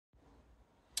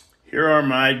Here are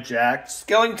my Jack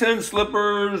Skellington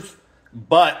slippers,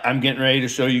 but I'm getting ready to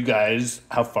show you guys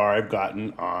how far I've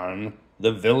gotten on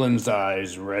the villain's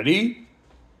eyes. Ready?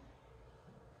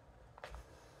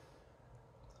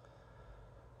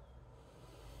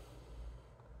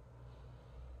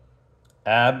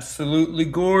 Absolutely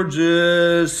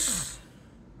gorgeous.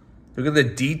 Look at the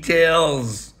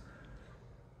details.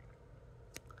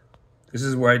 This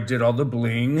is where I did all the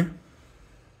bling.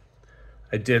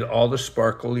 I did all the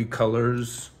sparkly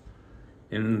colors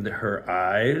in her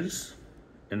eyes,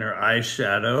 in her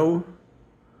eyeshadow.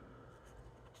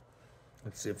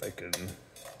 Let's see if I can.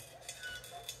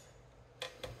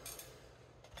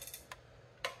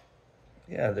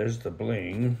 Yeah, there's the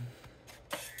bling.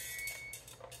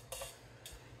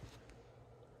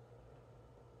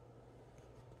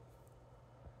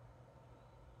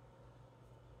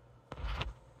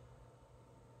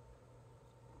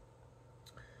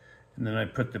 And then I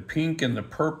put the pink and the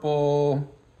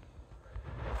purple.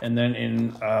 And then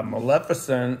in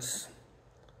Maleficent's,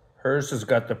 hers has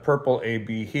got the purple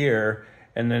AB here.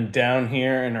 And then down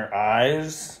here in her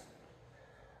eyes,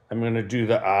 I'm gonna do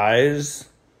the eyes.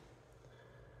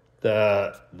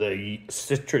 The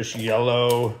citrus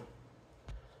yellow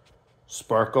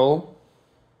sparkle.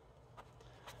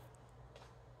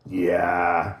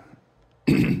 Yeah.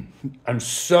 I'm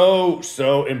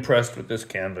so impressed with this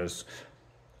canvas.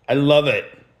 I love it.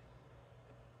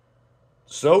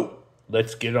 So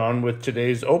let's get on with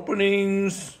today's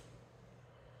openings.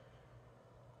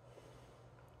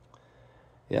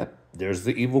 Yep, there's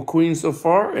the Evil Queen so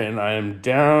far, and I am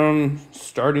down,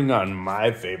 starting on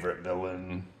my favorite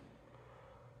villain,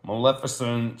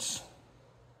 Maleficent.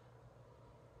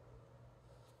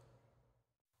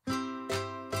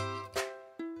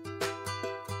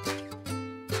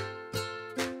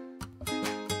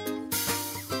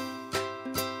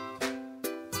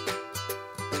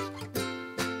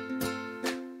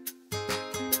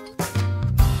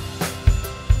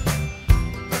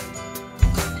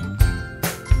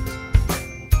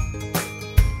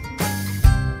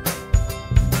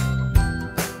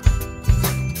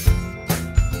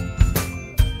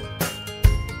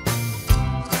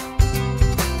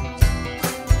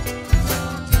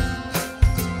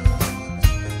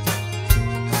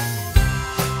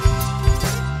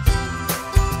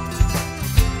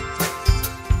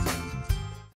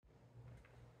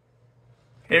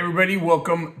 Hey everybody,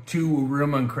 welcome to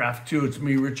Room on Craft 2. It's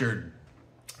me, Richard.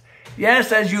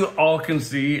 Yes, as you all can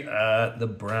see,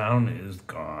 the brown is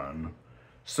gone.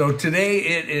 So today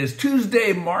it is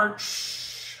Tuesday,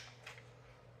 March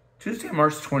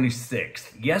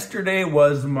 26th. Yesterday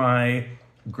was my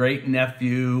great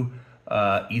nephew,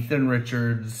 Ethan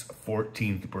Richards'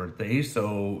 14th birthday.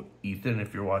 So Ethan,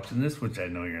 if you're watching this, which I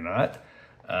know you're not,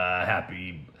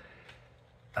 happy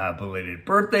belated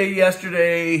birthday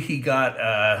yesterday. He got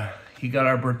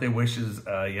our birthday wishes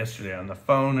yesterday on the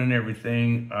phone and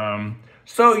everything.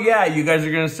 So yeah, you guys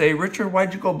are gonna say, Richard,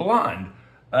 why'd you go blonde?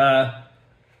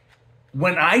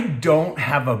 When I don't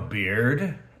have a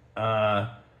beard,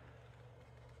 I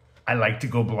like to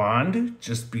go blonde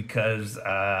just because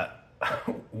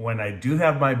when I do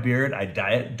have my beard, I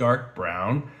dye it dark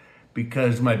brown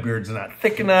because my beard's not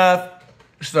thick enough.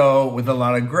 So with a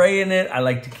lot of gray in it, I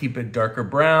like to keep it darker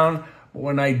brown. But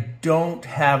when I don't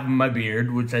have my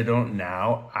beard, which I don't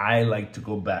now, I like to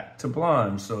go back to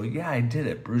blonde. So yeah, I did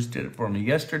it. Bruce did it for me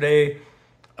yesterday.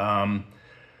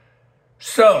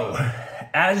 So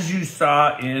as you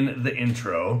saw in the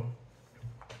intro,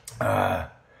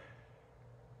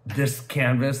 this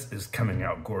canvas is coming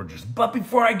out gorgeous. But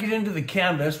before I get into the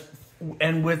canvas,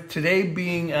 and with today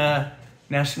being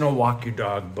National Walk Your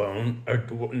Dog Bone, or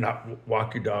not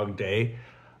Walk Your Dog Day,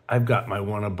 I've got my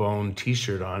Want a Bone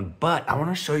t-shirt on, but I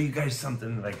want to show you guys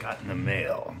something that I got in the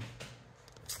mail.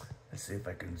 Let's see if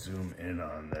I can zoom in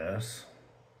on this.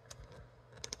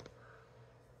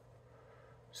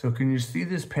 So can you see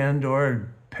this Pandora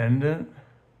pendant?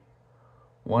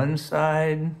 One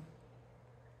side,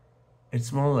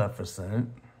 it's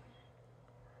Maleficent.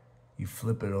 You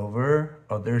flip it over,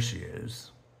 oh, there she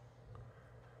is.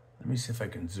 Let me see if I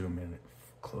can zoom in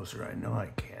closer. I know I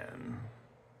can.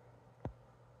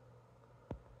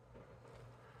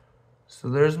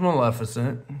 So there's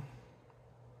Maleficent.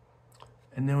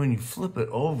 And then when you flip it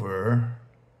over,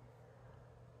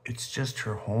 it's just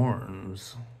her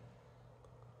horns.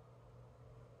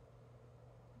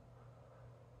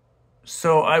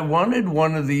 So I wanted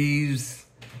one of these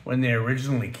when they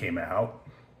originally came out.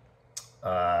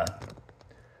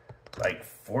 Like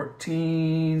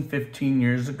 14, 15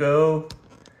 years ago.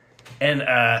 And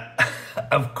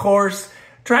of course,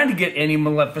 trying to get any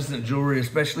Maleficent jewelry,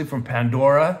 especially from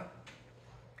Pandora,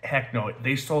 heck no,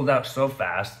 they sold out so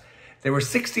fast. They were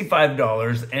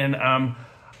 $65, and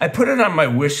I put it on my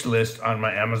wish list, on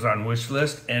my Amazon wish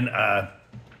list, and I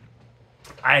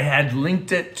had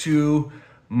linked it to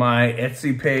my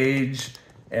Etsy page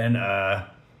and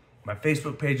my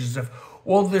Facebook page and stuff.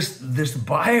 Well, this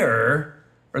buyer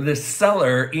or this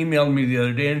seller emailed me the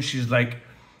other day, and she's like,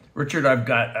 Richard, I've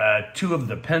got 2 of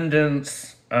the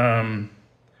pendants. They're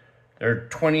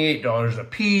 $28 a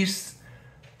piece.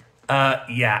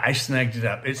 Yeah, I snagged it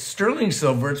up. It's sterling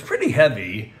silver. It's pretty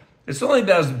heavy. It's only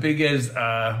about as big as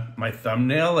my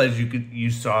thumbnail, as you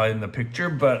saw in the picture.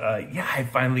 But yeah, I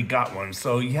finally got one.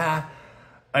 So yeah,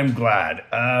 I'm glad.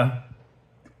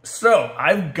 So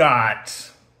I've got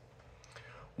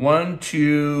 1,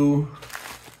 2.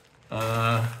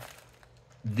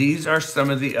 These are some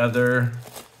of the other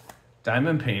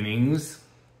diamond paintings.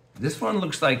 This one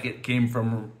looks like it came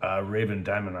from Raven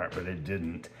Diamond Art, but it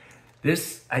didn't.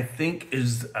 This, I think,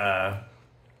 is,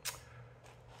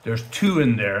 there's 2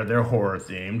 in there. They're horror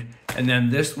themed. And then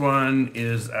this one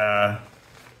is,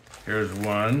 here's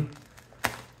one.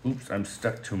 Oops, I'm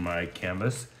stuck to my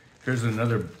canvas. Here's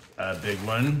another big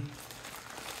one.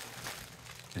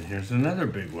 And here's another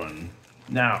big one.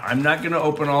 Now, I'm not gonna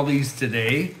open all these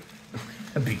today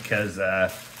because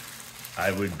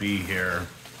I would be here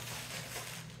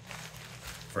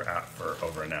for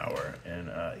over an hour. And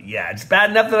yeah, it's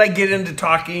bad enough that I get into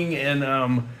talking,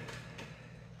 and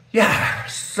yeah,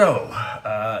 so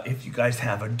if you guys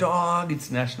have a dog, it's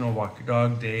National Walk Your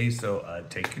Dog Day, so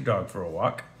take your dog for a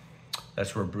walk.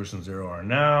 That's where Bruce and Zero are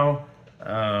now.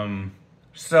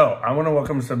 So I want to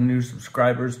welcome some new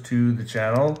subscribers to the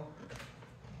channel.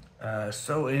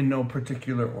 So in no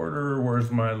particular order, where's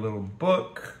my little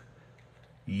book?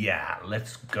 Yeah,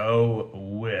 let's go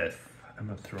with, I'm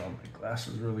gonna throw on my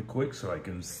glasses really quick so I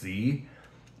can see.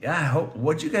 Yeah,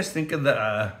 what'd you guys think of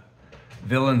the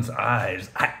villain's eyes?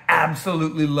 I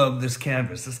absolutely love this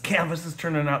canvas. This canvas is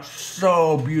turning out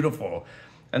so beautiful,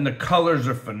 and the colors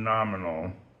are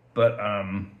phenomenal. But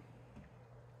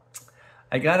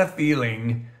I got a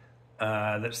feeling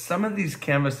that some of these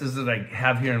canvases that I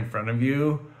have here in front of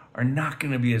you are not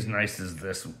going to be as nice as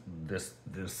this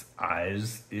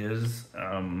eyes is.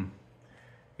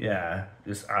 Yeah,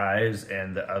 this eyes,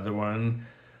 and the other one,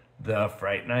 the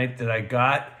Fright Night that I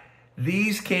got.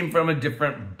 These came from a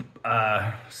different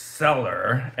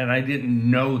seller, and I didn't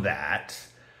know that.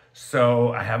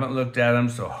 So I haven't looked at them.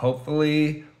 So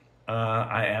hopefully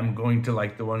I am going to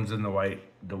like the ones in the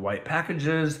white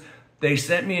packages. They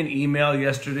sent me an email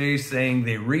yesterday saying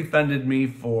they refunded me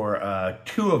for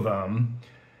 2 of them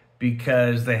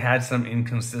because they had some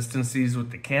inconsistencies with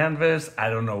the canvas.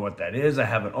 I don't know what that is. I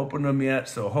haven't opened them yet,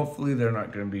 so hopefully they're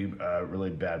not going to be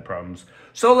really bad problems.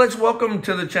 So let's welcome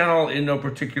to the channel, in no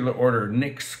particular order,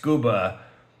 Nick Scuba,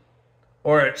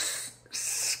 or it's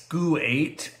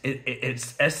Scu8.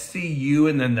 It's SCU,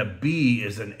 and then the B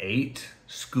is an 8.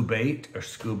 Scubate or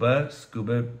Scuba.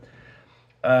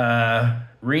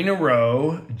 Rena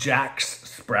Rowe, Jax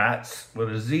Sprats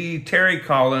with a Z, Terry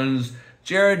Collins,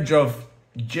 Jared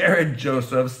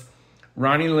Josephs,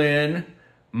 Ronnie Lynn,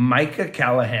 Micah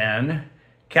Callahan,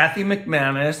 Kathy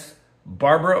McManus,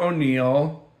 Barbara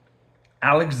O'Neill,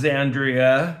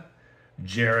 Alexandria,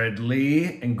 Jared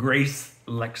Lee, and Grace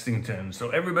Lexington. So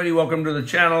everybody, welcome to the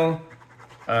channel.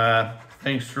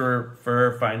 Thanks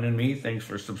for finding me. Thanks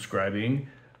for subscribing.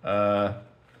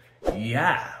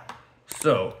 Yeah.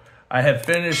 So I have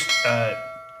finished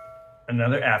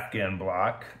another Afghan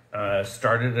block.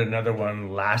 Started another one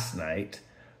last night.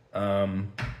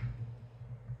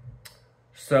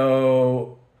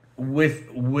 So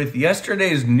with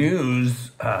yesterday's news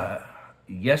or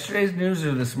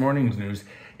this morning's news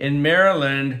in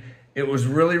Maryland, it was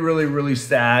really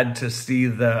sad to see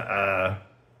the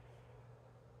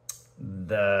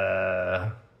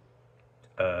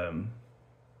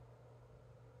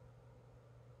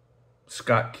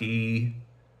Scott Key,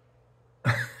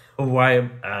 why?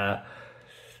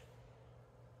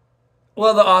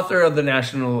 Well, the author of the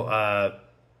National or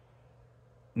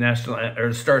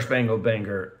Star Spangled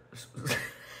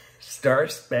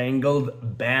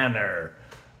Banner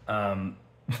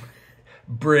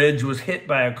bridge was hit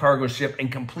by a cargo ship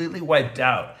and completely wiped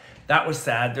out. That was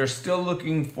sad. They're still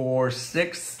looking for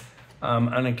 6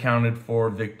 unaccounted for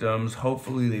victims.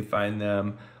 Hopefully they find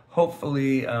them.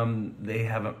 Hopefully they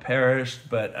haven't perished,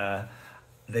 but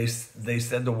they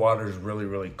said the water is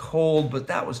really cold, but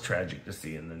that was tragic to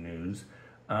see in the news.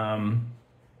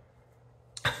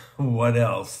 What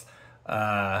else?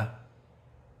 I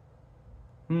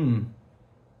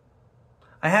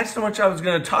had so much I was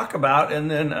going to talk about, and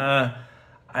then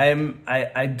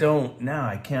I don't now.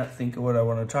 I can't think of what I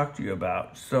want to talk to you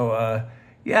about. So,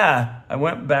 yeah, I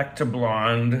went back to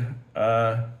blonde.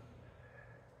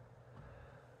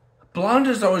 Blonde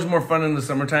is always more fun in the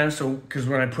summertime, so because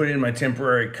when I put in my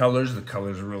temporary colors, the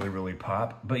colors really, really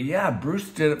pop. But yeah, Bruce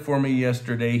did it for me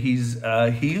yesterday. He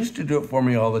used to do it for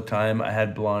me all the time. I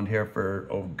had blonde hair for,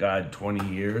 oh God,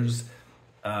 20 years.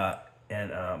 But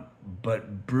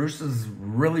Bruce is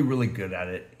really, really good at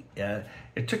it.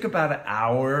 It took about an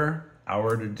hour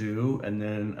to do, and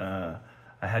then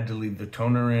I had to leave the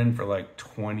toner in for like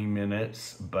 20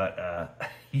 minutes.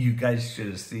 But you guys should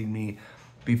have seen me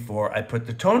before I put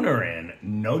the toner in.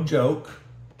 No joke.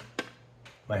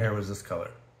 My hair was this color.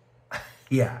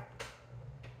 Yeah.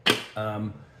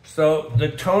 So the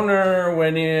toner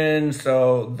went in.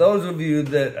 So those of you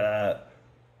that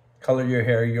color your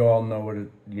hair, you all know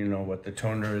what the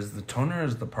toner is. The toner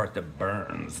is the part that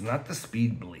burns, not the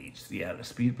speed bleach. Yeah, the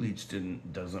speed bleach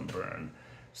doesn't burn.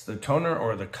 It's the toner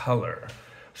or the color.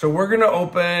 So we're gonna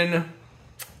open.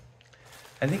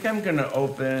 I think I'm gonna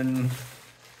open.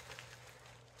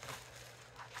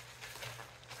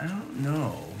 I don't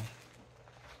know.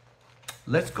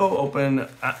 Let's go open.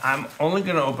 I'm only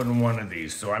gonna open one of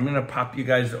these, so I'm gonna pop you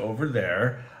guys over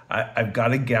there. I've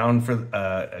got a gown for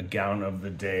a gown of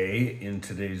the day in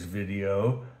today's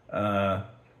video. I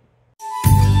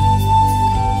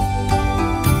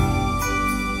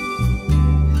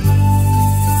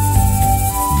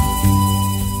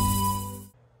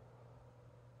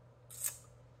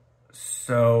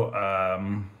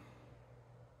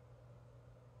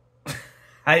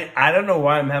don't know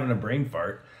why I'm having a brain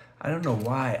fart. I don't know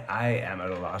why I am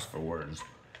at a loss for words.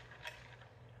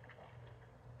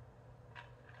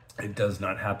 It does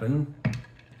not happen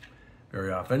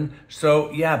very often.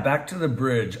 So yeah, back to the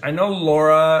bridge. I know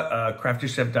Laura, Crafty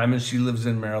Chef Diamond, she lives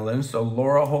in Maryland. So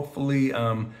Laura, hopefully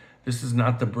this is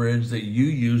not the bridge that you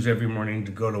use every morning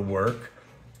to go to work.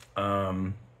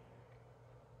 I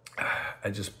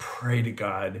just pray to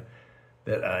God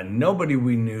that nobody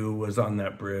we knew was on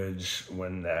that bridge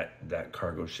when that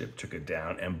cargo ship took it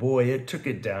down. And boy, it took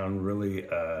it down really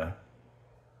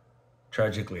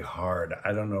tragically hard.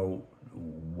 I don't know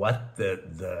what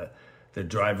the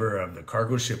driver of the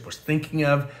cargo ship was thinking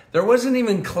of. There wasn't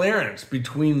even clearance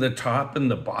between the top and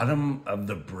the bottom of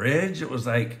the bridge. It was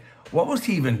like, what was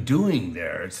he even doing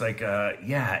there? It's like,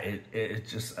 yeah, it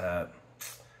just,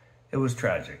 it was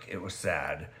tragic. It was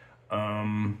sad.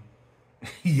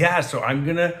 Yeah, so I'm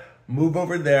gonna move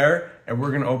over there and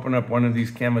we're gonna open up one of these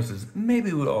canvases.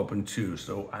 Maybe we'll open two.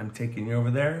 So I'm taking you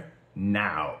over there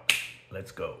now.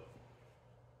 Let's go.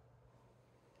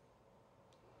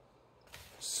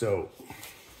 So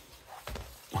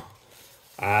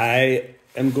I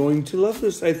am going to love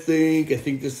this, I think. I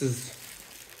think this is,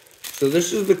 so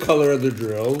this is the color of the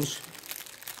drills.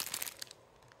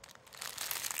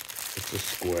 It's a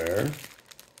square.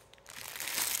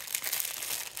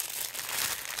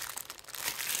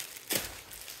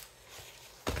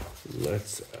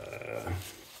 Let's,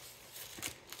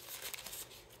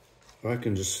 I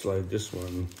can just slide this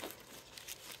one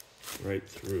right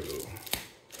through.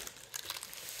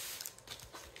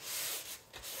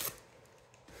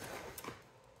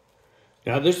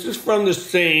 Now this is from the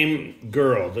same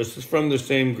girl. This is from the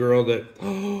same girl that,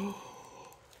 oh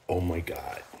my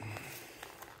God.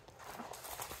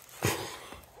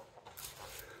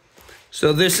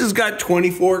 So this has got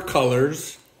 24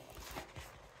 colors.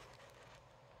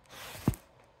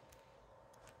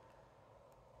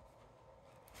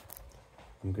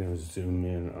 I'm gonna zoom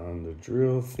in on the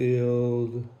drill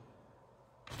field.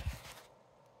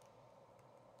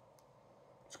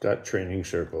 It's got training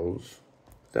circles.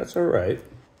 That's all right.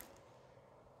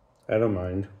 I don't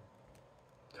mind.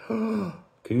 Can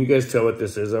you guys tell what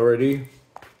this is already?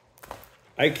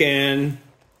 I can.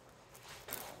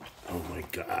 Oh my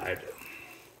God.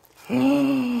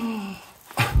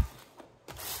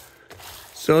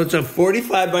 So it's a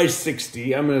 45 by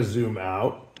 60. I'm gonna zoom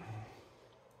out.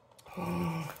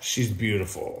 She's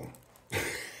beautiful.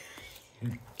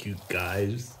 You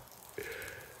guys.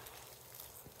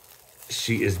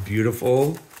 She is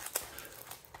beautiful.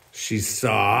 She's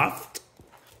soft.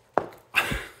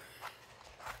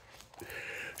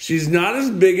 She's not as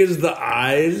big as the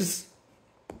eyes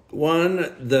one,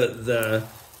 the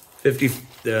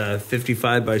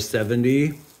 55 by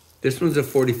 70. This one's a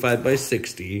 45 by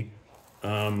 60.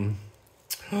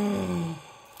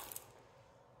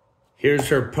 Here's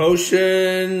her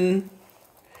potion.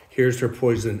 Here's her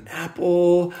poison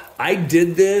apple. I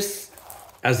did this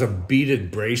as a beaded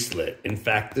bracelet. In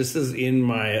fact, this is in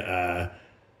my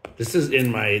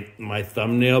my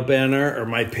thumbnail banner or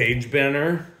my page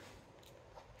banner.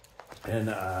 And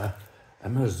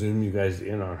I'm gonna zoom you guys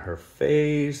in on her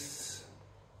face.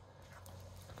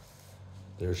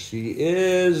 There she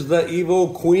is, the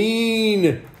evil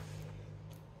queen.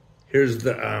 Here's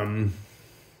the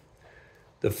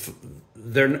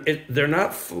they're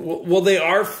not, well, they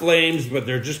are flames, but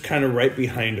they're just kind of right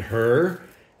behind her.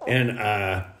 And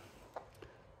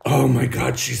oh my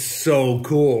God, she's so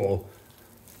cool.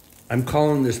 I'm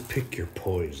calling this pick your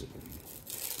poison.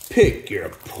 Pick your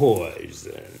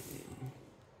poison.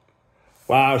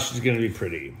 Wow, she's gonna be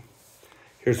pretty.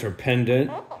 Here's her pendant.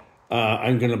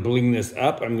 I'm gonna bling this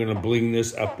up. I'm gonna bling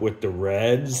this up with the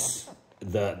reds,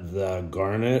 the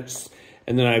garnets.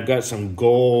 And then I've got some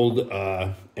gold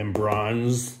and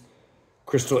bronze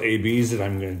crystal ABs that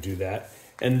I'm gonna do that.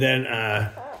 And then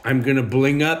I'm gonna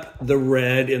bling up the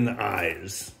red in the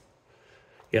eyes.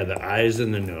 Yeah, the eyes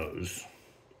and the nose.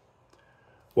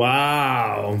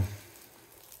 Wow.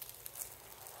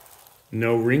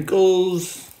 No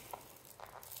wrinkles.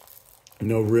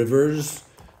 No rivers.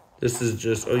 This is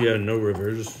just, oh yeah, no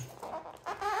rivers.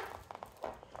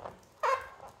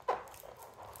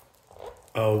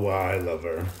 Oh wow, I love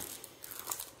her.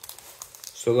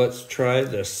 So let's try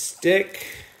the stick.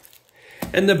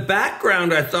 And the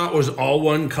background I thought was all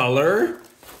one color,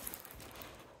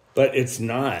 but it's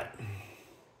not.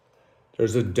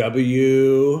 There's a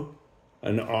W,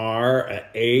 an R, a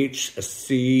H, a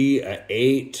C, a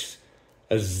 8,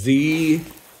 a Z.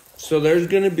 So there's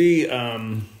gonna be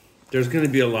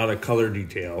a lot of color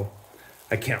detail.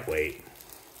 I can't wait.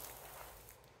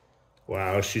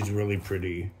 Wow, she's really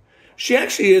pretty. She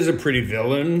actually is a pretty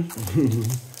villain.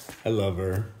 I love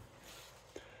her.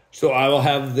 So I will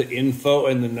have the info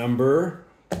and the number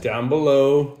down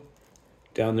below,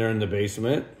 down there in the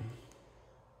basement.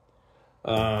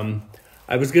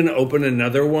 I was gonna open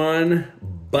another one,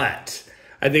 but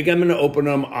I think I'm gonna open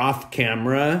them off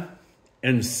camera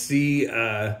and see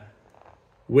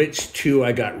which two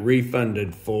I got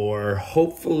refunded for.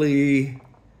 Hopefully,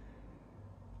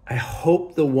 I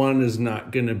hope the one is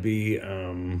not gonna be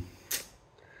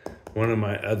one of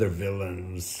my other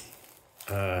villains.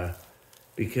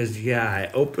 Because yeah,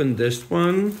 I opened this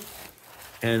one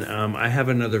and I have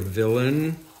another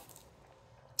villain.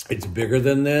 It's bigger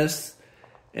than this.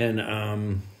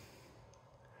 And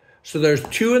so there's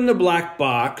 2 in the black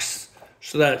box.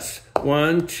 So that's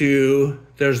 1, 2.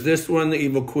 There's this one, the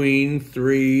Evil Queen,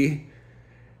 3.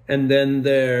 And then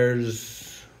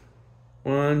there's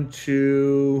 1,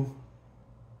 2,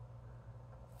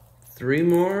 3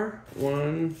 more.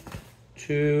 1,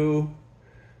 2,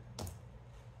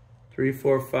 3,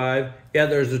 4, 5. Yeah,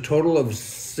 there's a total of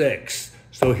 6.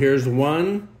 So here's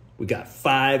 1. We got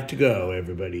 5 to go,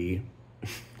 everybody.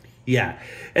 Yeah.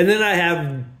 And then I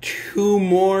have 2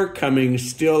 more coming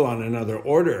still on another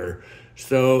order.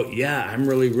 So yeah, I'm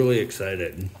really, really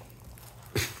excited.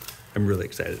 I'm really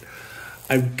excited.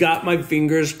 I've got my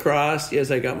fingers crossed.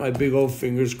 Yes, I got my big old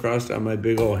fingers crossed on my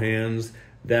big old hands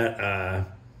that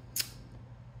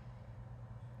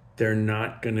they're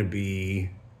not going to be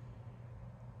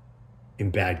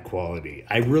in bad quality.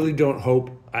 I really don't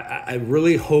hope, I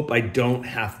really hope I don't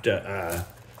have to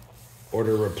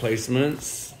order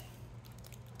replacements.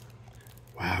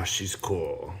 Wow, she's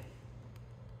cool.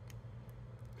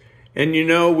 And you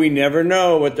know, we never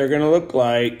know what they're gonna look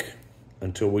like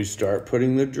until we start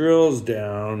putting the drills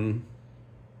down.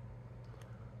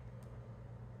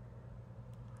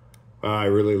 Wow, I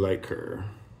really like her.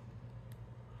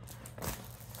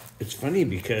 It's funny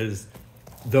because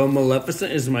though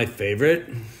Maleficent is my favorite,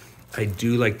 I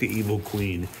do like the Evil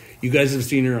Queen. You guys have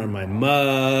seen her on my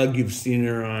mug. You've seen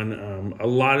her on a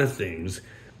lot of things.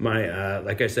 My,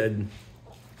 like I said,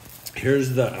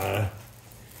 here's the,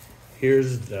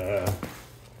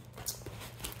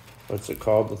 what's it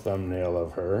called? The thumbnail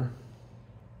of her.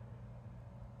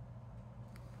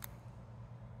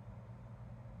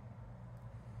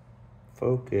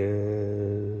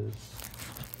 Focus.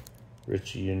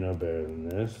 Richie, you know better than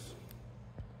this.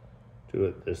 Do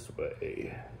it this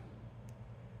way.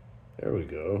 There we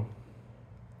go.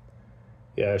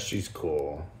 Yeah, she's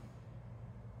cool.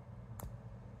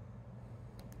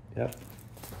 Yep.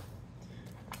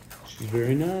 She's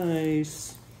very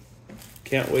nice.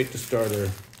 Can't wait to start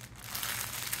her.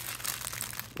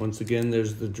 Once again,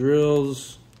 there's the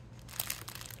drills.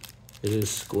 It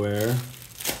is square.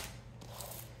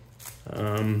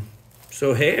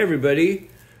 So hey everybody,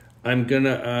 I'm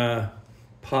gonna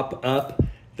pop up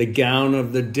the gown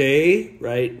of the day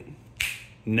right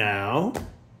now.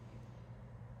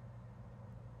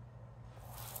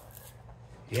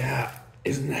 Yeah,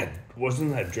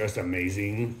 wasn't that dress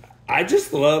amazing? I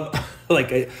just love,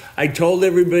 like I told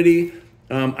everybody,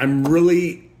 I'm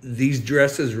really these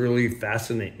dresses really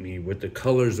fascinate me with the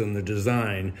colors and the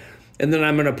design. And then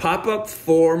I'm going to pop up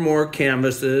 4 more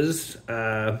canvases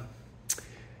that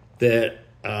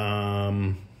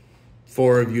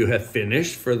 4 of you have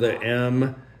finished. For the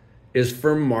M is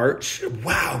for March.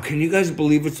 Wow, can you guys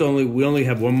believe we only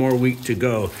have 1 more week to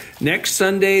go. Next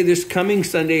Sunday, this coming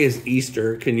Sunday is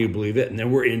Easter. Can you believe it? And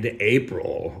then we're into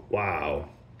April. Wow.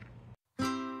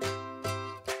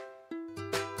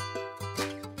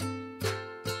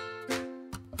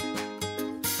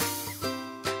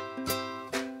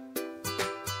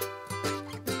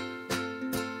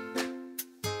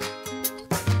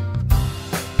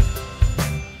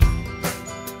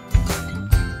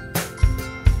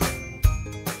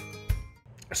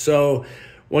 So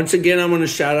once again, I want to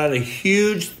shout out a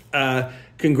huge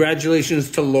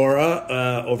congratulations to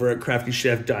Laura over at Crafty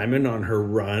Chef Diamond on her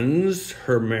runs,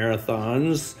 her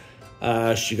marathons.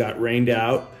 She got rained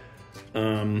out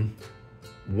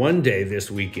one day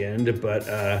this weekend,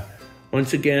 but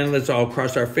once again, let's all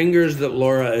cross our fingers that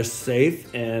Laura is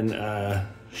safe and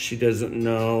she doesn't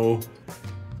know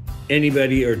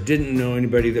anybody or didn't know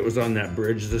anybody that was on that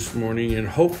bridge this morning, and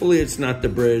hopefully it's not the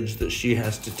bridge that she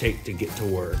has to take to get to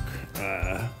work,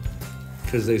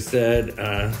 because they said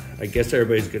I guess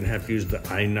everybody's gonna have to use the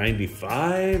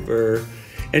I-95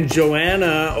 and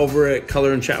Joanna over at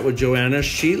Color and Chat with Joanna,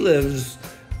 she lives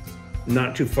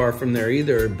not too far from there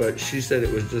either, but she said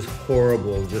it was just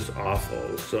horrible, just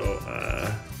awful. So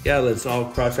yeah, let's all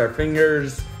cross our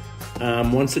fingers.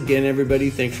 Once again, everybody,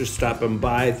 thanks for stopping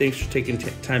by. Thanks for taking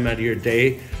time out of your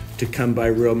day to come by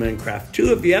Real Men Craft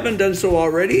 2. If you haven't done so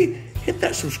already, hit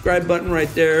that subscribe button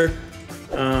right there.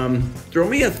 Throw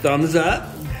me a thumbs up.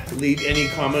 Leave any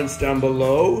comments down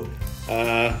below.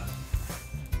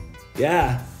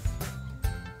 Yeah,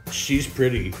 she's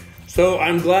pretty. So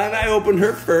I'm glad I opened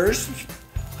her first.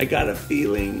 I got a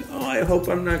feeling, I hope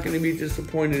I'm not going to be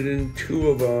disappointed in 2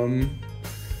 of them.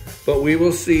 But we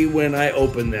will see when I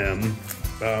open them.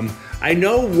 I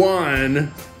know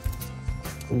one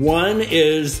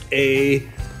is a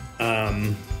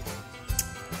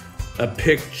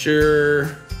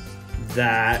picture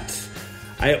that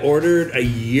I ordered a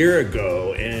year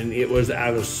ago and it was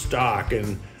out of stock,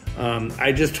 and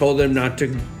I just told them not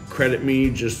to credit me,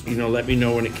 just let me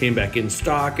know when it came back in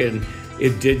stock, and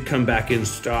it did come back in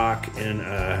stock, and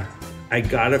I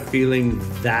got a feeling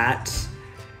that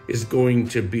is going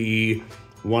to be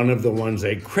one of the ones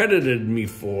they credited me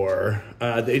for.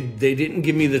 They didn't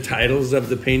give me the titles of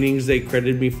the paintings they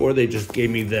credited me for. They just gave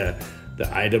me the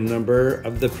item number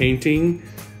of the painting.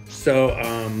 So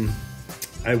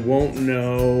I won't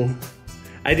know.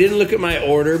 I didn't look at my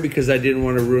order because I didn't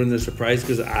want to ruin the surprise,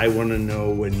 because I want to know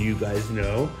when you guys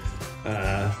know.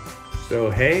 So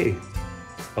hey,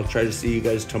 I'll try to see you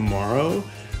guys tomorrow.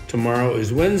 Tomorrow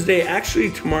is Wednesday.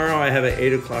 Actually, tomorrow I have an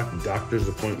 8 o'clock doctor's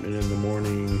appointment in the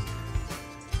morning.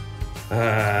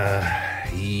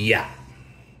 Yeah.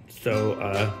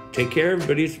 So take care,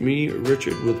 everybody. It's me,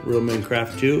 Richard, with Real Men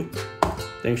Craft 2.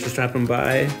 Thanks for stopping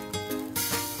by.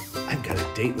 I've got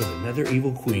a date with another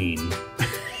evil queen.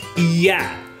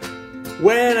 Yeah.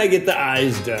 When I get the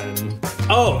eyes done.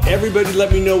 Oh, everybody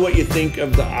let me know what you think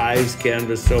of the eyes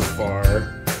canvas so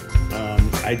far.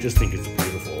 I just think it's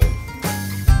beautiful.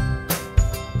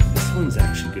 This one's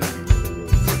actually going to be really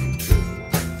pretty too.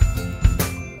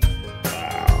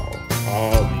 Wow.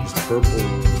 All these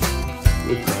purples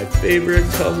with my favorite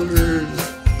colors.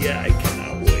 Yeah, I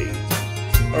cannot wait.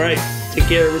 All right. Take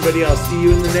care, everybody. I'll see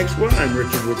you in the next one. I'm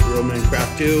Richard with Real Men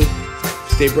Craft 2.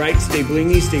 Stay bright, stay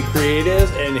blingy, stay creative,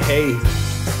 and hey,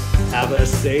 have a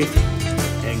safe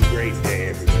and great day,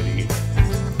 everybody.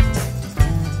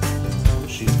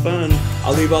 She's fun.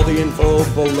 I'll leave all the info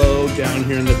below down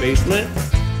here in the basement.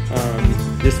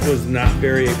 This was not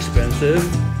very expensive.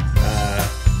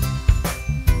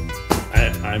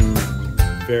 I'm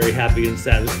very happy and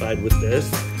satisfied with this.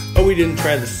 Oh, we didn't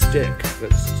try the stick.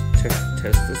 Let's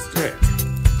test the stick.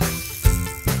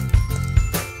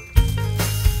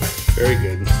 Very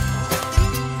good.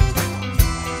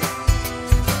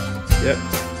 Yep.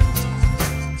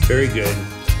 Very good.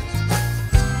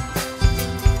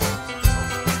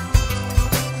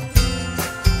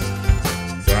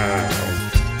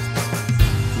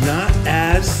 Not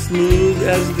as smooth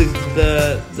as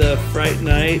the Fright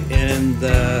Night and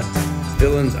the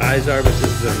Villain's Eyes are, but this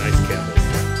is a nice canvas.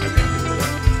 I'm happy with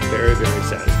it. Very, very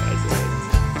satisfied with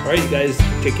it. All right, you guys,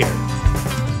 take care.